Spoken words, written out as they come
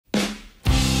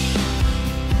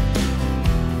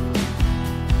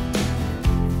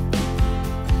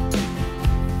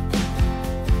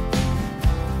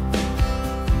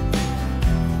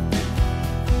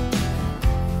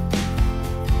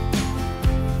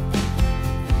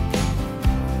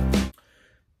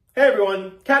Hey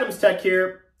everyone, Cadams Tech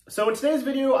here. So in today's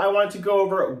video, I wanted to go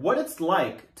over what it's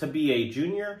like to be a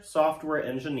junior software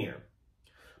engineer.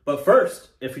 But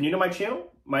first, if you're new to my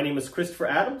channel, my name is Christopher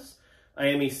Adams. I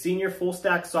am a senior full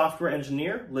stack software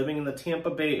engineer living in the Tampa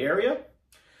Bay area.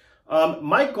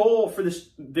 My goal for this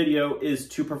video is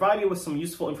to provide you with some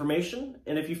useful information.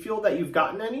 And if you feel that you've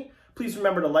gotten any, please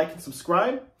remember to like and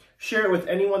subscribe. Share it with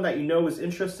anyone that you know is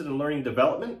interested in learning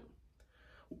development.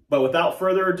 But without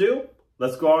further ado,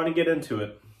 let's go on and get into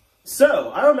it. So,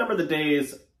 I remember the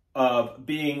days of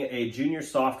being a junior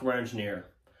software engineer.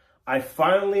 I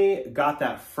finally got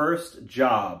that first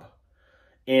job.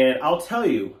 And I'll tell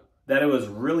you that it was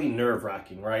really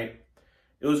nerve-wracking, right?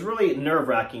 It was really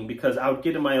nerve-wracking because I would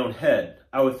get in my own head.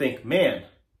 I would think, man,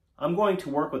 I'm going to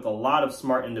work with a lot of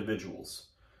smart individuals.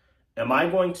 Am I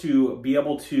going to be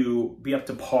able to be up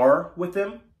to par with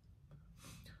them?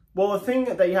 Well, the thing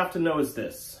that you have to know is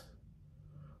this.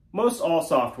 Most all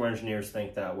software engineers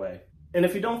think that way. And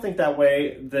if you don't think that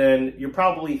way, then you're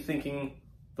probably thinking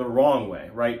the wrong way,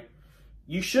 right?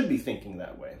 You should be thinking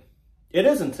that way. It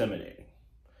is intimidating.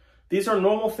 These are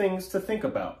normal things to think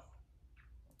about.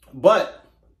 But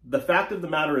the fact of the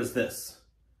matter is this.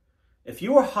 If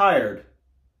you were hired,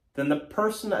 then the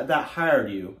person that hired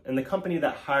you and the company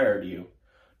that hired you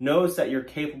knows that you're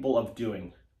capable of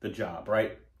doing the job,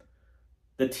 right?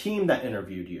 The team that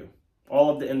interviewed you, all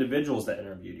of the individuals that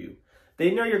interviewed you,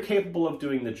 they know you're capable of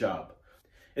doing the job.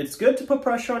 It's good to put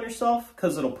pressure on yourself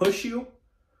because it'll push you,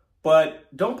 but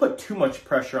don't put too much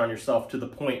pressure on yourself to the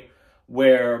point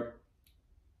where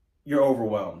you're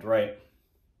overwhelmed, right?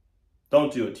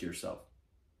 Don't do it to yourself.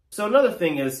 So another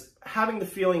thing is having the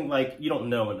feeling like you don't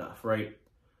know enough, right?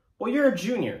 Well, you're a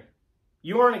junior.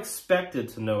 You aren't expected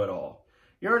to know it all.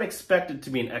 You aren't expected to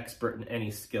be an expert in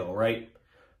any skill, right?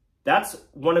 That's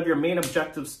one of your main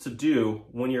objectives to do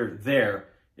when you're there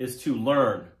is to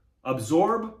learn.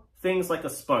 Absorb things like a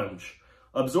sponge.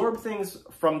 Absorb things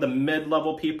from the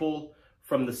mid-level people,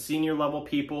 from the senior level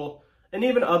people, and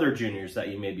even other juniors that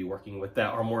you may be working with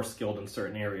that are more skilled in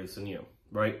certain areas than you,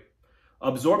 right?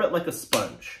 Absorb it like a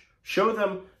sponge. Show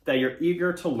them that you're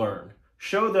eager to learn.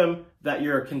 Show them that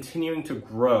you're continuing to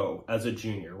grow as a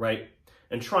junior, right?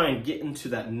 And try and get into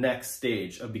that next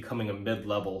stage of becoming a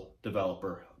mid-level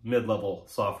developer, mid-level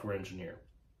software engineer.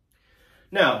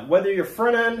 Now, whether you're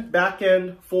front-end,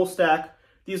 back-end, full stack,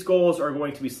 these goals are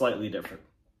going to be slightly different.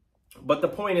 But the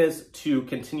point is to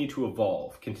continue to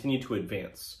evolve, continue to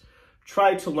advance.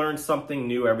 Try to learn something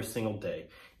new every single day,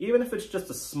 even if it's just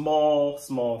a small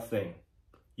thing.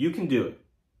 You can do it.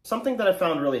 Something that I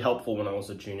found really helpful when I was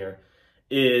a junior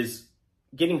is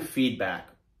getting feedback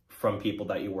from people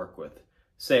that you work with.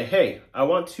 Say, hey, I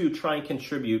want to try and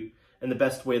contribute in the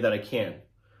best way that I can.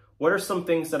 What are some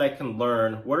things that I can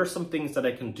learn? What are some things that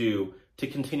I can do to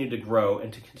continue to grow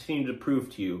and to continue to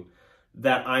prove to you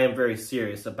that I am very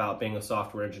serious about being a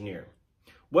software engineer?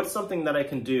 What's something that I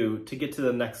can do to get to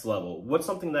the next level? What's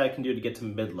something that I can do to get to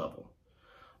mid-level?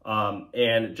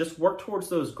 And just work towards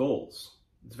those goals.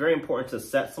 It's very important to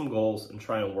set some goals and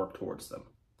try and work towards them.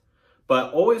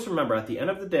 But always remember, at the end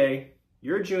of the day,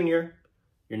 you're a junior.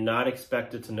 You're not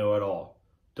expected to know it all.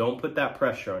 Don't put that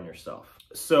pressure on yourself.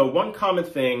 So one common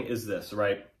thing is this,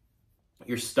 right?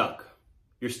 You're stuck.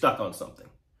 You're stuck on something.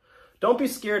 Don't be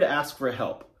scared to ask for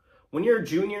help. When you're a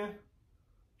junior,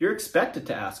 you're expected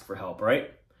to ask for help,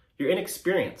 right? You're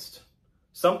inexperienced.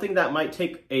 Something that might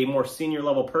take a more senior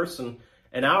level person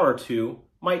an hour or two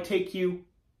might take you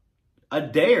a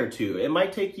day or two. It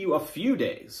might take you a few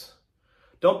days.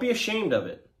 Don't be ashamed of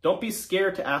it. Don't be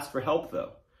scared to ask for help,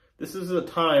 though. This is a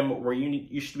time where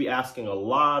you should be asking a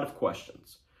lot of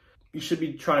questions. You should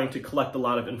be trying to collect a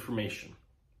lot of information.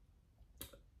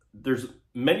 There's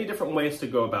many different ways to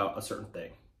go about a certain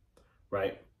thing,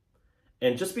 right?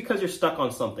 And just because you're stuck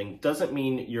on something doesn't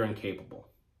mean you're incapable.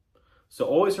 So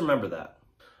always remember that.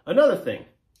 Another thing,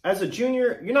 as a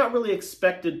junior, you're not really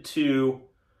expected to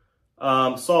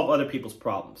solve other people's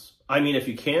problems. I mean, if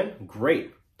you can,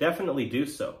 great. Definitely do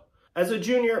so. As a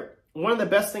junior, one of the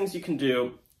best things you can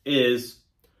do is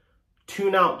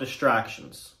tune out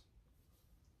distractions.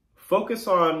 Focus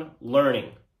on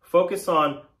learning. Focus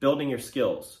on building your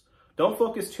skills. Don't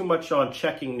focus too much on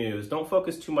checking news. Don't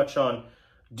focus too much on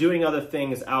doing other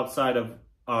things outside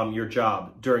of your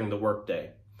job during the workday.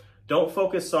 Don't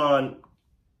focus on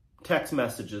text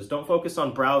messages. Don't focus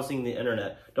on browsing the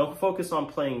internet. Don't focus on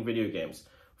playing video games.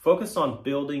 Focus on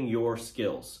building your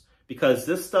skills because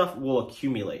this stuff will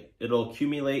accumulate. It'll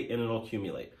accumulate and it'll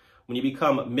accumulate. When you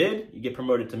become mid, you get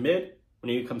promoted to mid.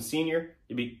 When you become senior,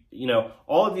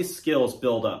 all of these skills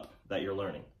build up that you're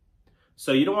learning.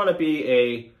 So you don't want to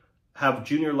be have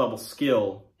junior level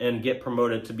skill and get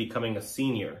promoted to becoming a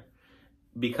senior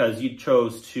because you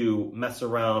chose to mess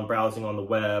around browsing on the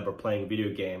web or playing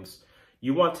video games.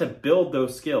 You want to build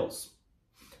those skills.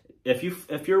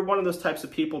 If you're one of those types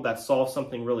of people that solve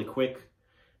something really quick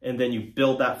and then you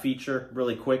build that feature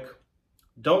really quick,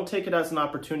 don't take it as an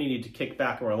opportunity to kick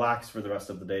back and relax for the rest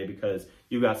of the day because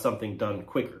you got something done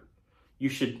quicker. You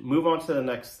should move on to the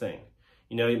next thing.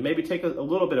 You know, maybe take a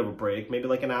little bit of a break, maybe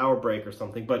like an hour break or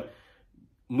something, but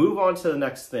move on to the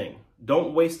next thing.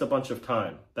 Don't waste a bunch of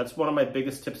time. That's one of my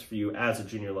biggest tips for you as a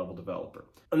junior level developer.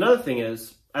 Another thing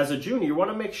is, as a junior, you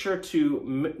want to make sure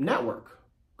to network.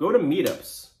 Go to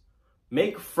meetups.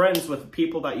 Make friends with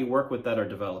people that you work with that are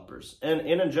developers and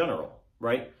in general,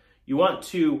 right? You want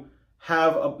to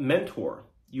have a mentor.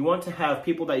 You want to have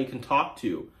people that you can talk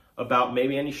to about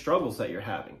maybe any struggles that you're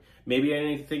having. Maybe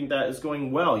anything that is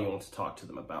going well you want to talk to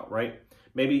them about, right?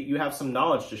 Maybe you have some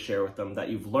knowledge to share with them that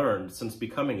you've learned since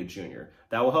becoming a junior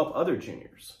that will help other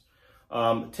juniors.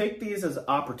 Take these as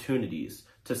opportunities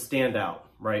to stand out,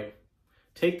 right?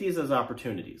 Take these as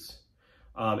opportunities.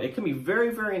 It can be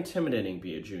very, very intimidating to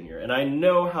be a junior, and I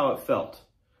know how it felt.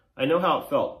 I know how it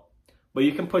felt, but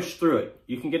you can push through it.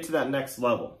 You can get to that next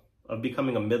level of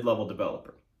becoming a mid-level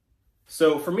developer.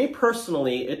 So for me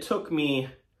personally,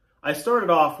 I started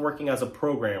off working as a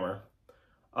programmer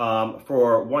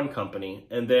for one company,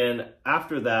 and then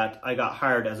after that, I got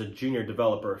hired as a junior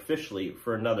developer officially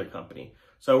for another company.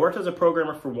 So I worked as a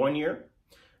programmer for 1 year,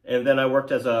 and then I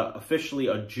worked as officially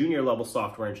a junior level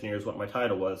software engineer is what my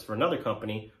title was for another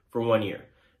company for 1 year.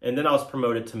 And then I was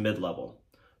promoted to mid-level.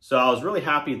 So I was really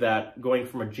happy that going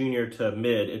from a junior to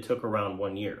mid, it took around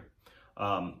 1 year.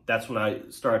 That's when I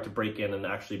started to break in and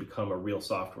actually become a real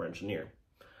software engineer.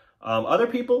 Other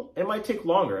people, it might take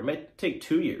longer. It might take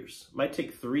 2 years, it might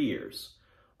take 3 years.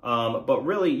 But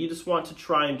really, you just want to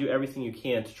try and do everything you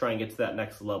can to try and get to that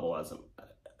next level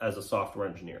as a software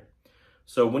engineer.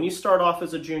 So when you start off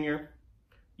as a junior,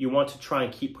 you want to try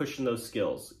and keep pushing those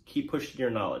skills, keep pushing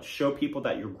your knowledge, show people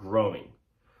that you're growing,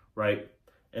 right?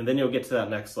 And then you'll get to that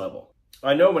next level.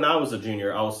 I know when I was a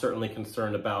junior, I was certainly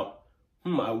concerned about,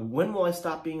 when will I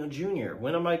stop being a junior?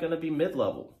 When am I going to be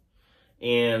mid-level?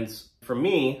 And for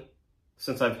me,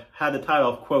 since I've had the title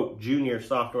of, quote, junior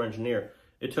software engineer,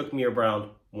 it took me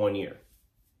around 1 year.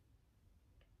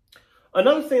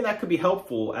 Another thing that could be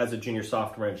helpful as a junior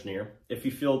software engineer, if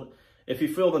you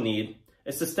feel the need,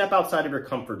 is to step outside of your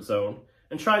comfort zone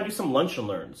and try and do some lunch and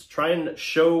learns. Try and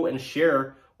show and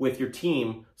share with your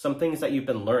team some things that you've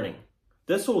been learning.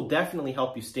 This will definitely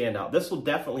help you stand out. This will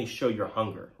definitely show your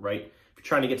hunger, right? If you're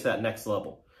trying to get to that next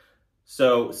level.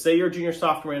 So say you're a junior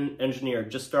software engineer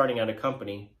just starting at a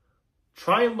company,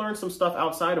 try and learn some stuff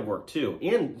outside of work too,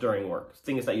 and during work,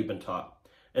 things that you've been taught.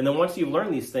 And then once you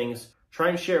learn these things, try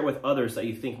and share it with others that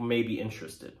you think may be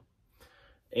interested.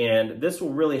 And this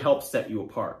will really help set you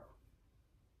apart.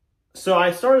 So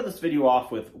I started this video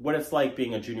off with what it's like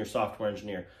being a junior software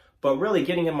engineer, but really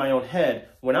getting in my own head,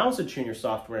 when I was a junior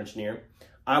software engineer,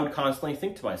 I would constantly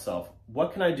think to myself,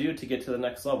 what can I do to get to the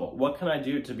next level? What can I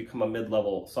do to become a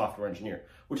mid-level software engineer?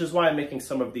 Which is why I'm making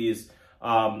some of these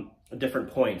different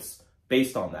points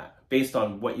based on that, based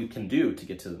on what you can do to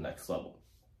get to the next level.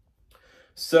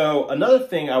 So another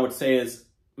thing I would say is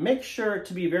make sure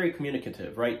to be very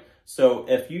communicative, right? So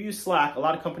if you use Slack, a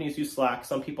lot of companies use Slack.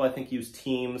 Some people I think use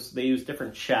Teams. They use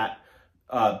different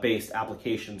chat-based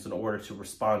applications in order to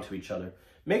respond to each other.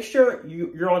 Make sure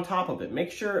you're on top of it.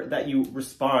 Make sure that you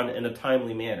respond in a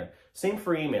timely manner. Same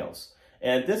for emails.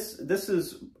 And this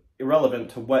is irrelevant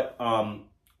to what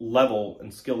level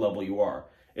and skill level you are.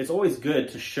 It's always good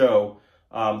to show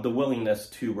the willingness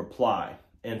to reply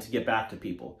and to get back to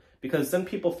people, because then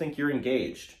people think you're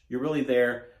engaged. You're really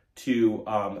there to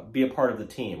be a part of the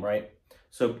team, right?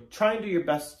 So try and do your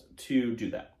best to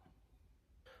do that.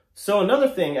 So another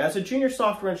thing, as a junior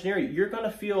software engineer, you're going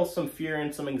to feel some fear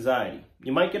and some anxiety.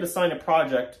 You might get assigned a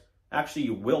project. Actually,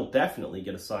 you will definitely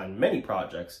get assigned many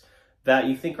projects that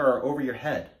you think are over your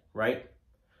head, right?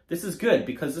 This is good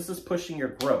because this is pushing your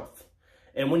growth.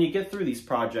 And when you get through these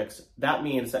projects, that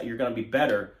means that you're going to be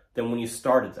better than when you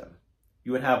started them.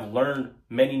 You would have learned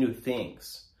many new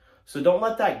things. So don't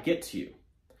let that get to you.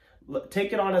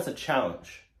 Take it on as a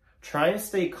challenge. Try and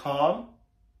stay calm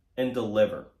and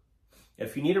deliver.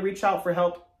 If you need to reach out for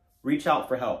help, reach out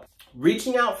for help.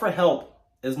 Reaching out for help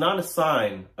is not a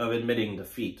sign of admitting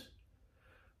defeat.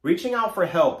 Reaching out for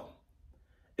help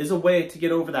is a way to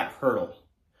get over that hurdle.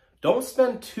 Don't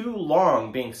spend too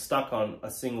long being stuck on a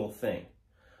single thing.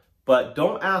 But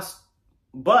you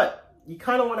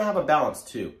kind of want to have a balance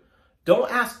too.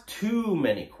 Don't ask too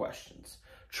many questions.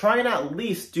 Try and at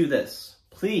least do this.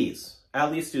 Please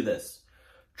at least do this.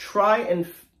 Try and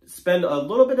spend a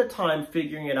little bit of time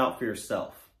figuring it out for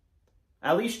yourself.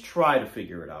 At least try to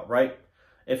figure it out, right?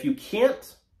 If you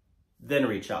can't, then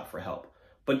reach out for help.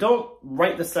 But don't,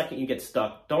 right the second you get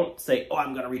stuck, don't say, oh,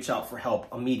 I'm going to reach out for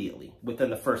help immediately within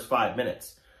the first 5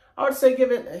 minutes. I would say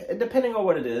give it, depending on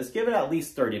what it is, give it at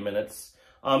least 30 minutes.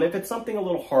 If it's something a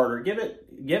little harder, give it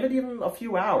even a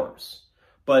few hours.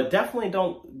 But definitely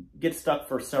don't get stuck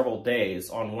for several days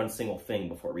on one single thing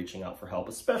before reaching out for help,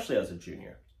 especially as a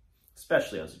junior.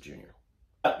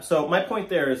 So my point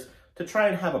there is to try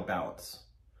and have a balance.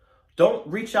 Don't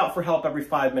reach out for help every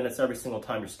 5 minutes every single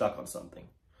time you're stuck on something.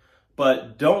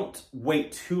 But don't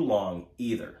wait too long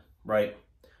either, right?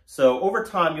 So over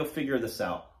time, you'll figure this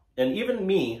out. And even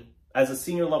me, as a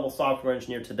senior level software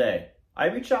engineer today, I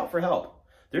reach out for help.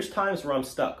 There's times where I'm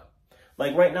stuck.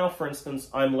 Like right now, for instance,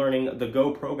 I'm learning the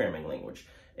Go programming language,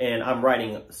 and I'm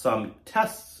writing some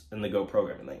tests in the Go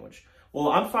programming language. Well,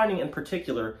 I'm finding in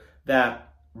particular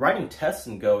that writing tests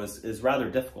in Go is rather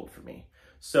difficult for me.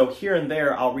 So here and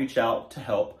there, I'll reach out to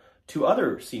help to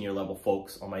other senior level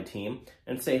folks on my team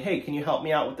and say, hey, can you help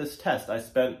me out with this test? I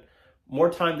spent more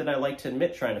time than I like to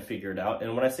admit trying to figure it out.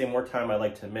 And when I say more time I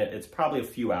like to admit, it's probably a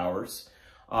few hours.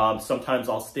 Sometimes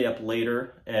I'll stay up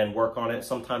later and work on it.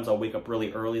 Sometimes I'll wake up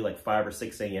really early, like 5 or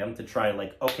 6 a.m. to try and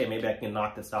like, okay, maybe I can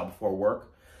knock this out before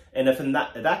work. And if in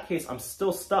that case, I'm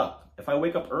still stuck. If I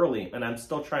wake up early and I'm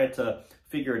still trying to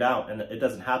figure it out and it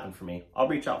doesn't happen for me, I'll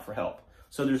reach out for help.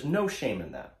 So there's no shame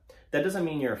in that. That doesn't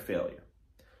mean you're a failure.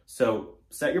 So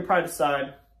set your pride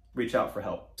aside, reach out for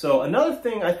help. So another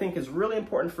thing I think is really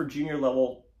important for junior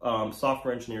level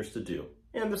software engineers to do,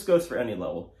 and this goes for any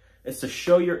level, is to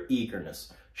show your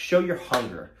eagerness, show your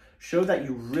hunger, show that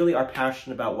you really are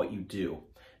passionate about what you do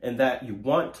and that you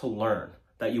want to learn,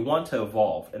 that you want to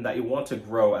evolve, and that you want to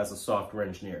grow as a software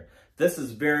engineer. This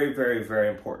is very, very, very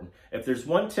important. If there's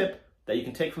one tip that you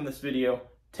can take from this video,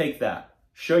 take that.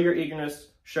 Show your eagerness,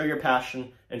 show your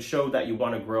passion, and show that you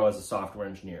want to grow as a software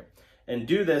engineer. And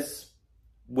do this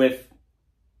with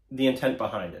the intent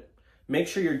behind it. Make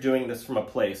sure you're doing this from a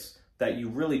place that you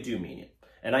really do mean it.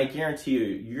 And I guarantee you,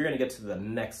 you're going to get to the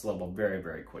next level very,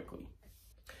 very quickly.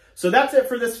 So that's it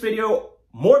for this video.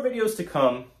 More videos to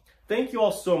come. Thank you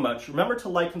all so much. Remember to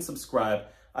like and subscribe.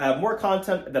 I have more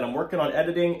content that I'm working on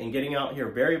editing and getting out here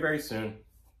very, very soon.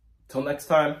 Till next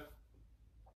time.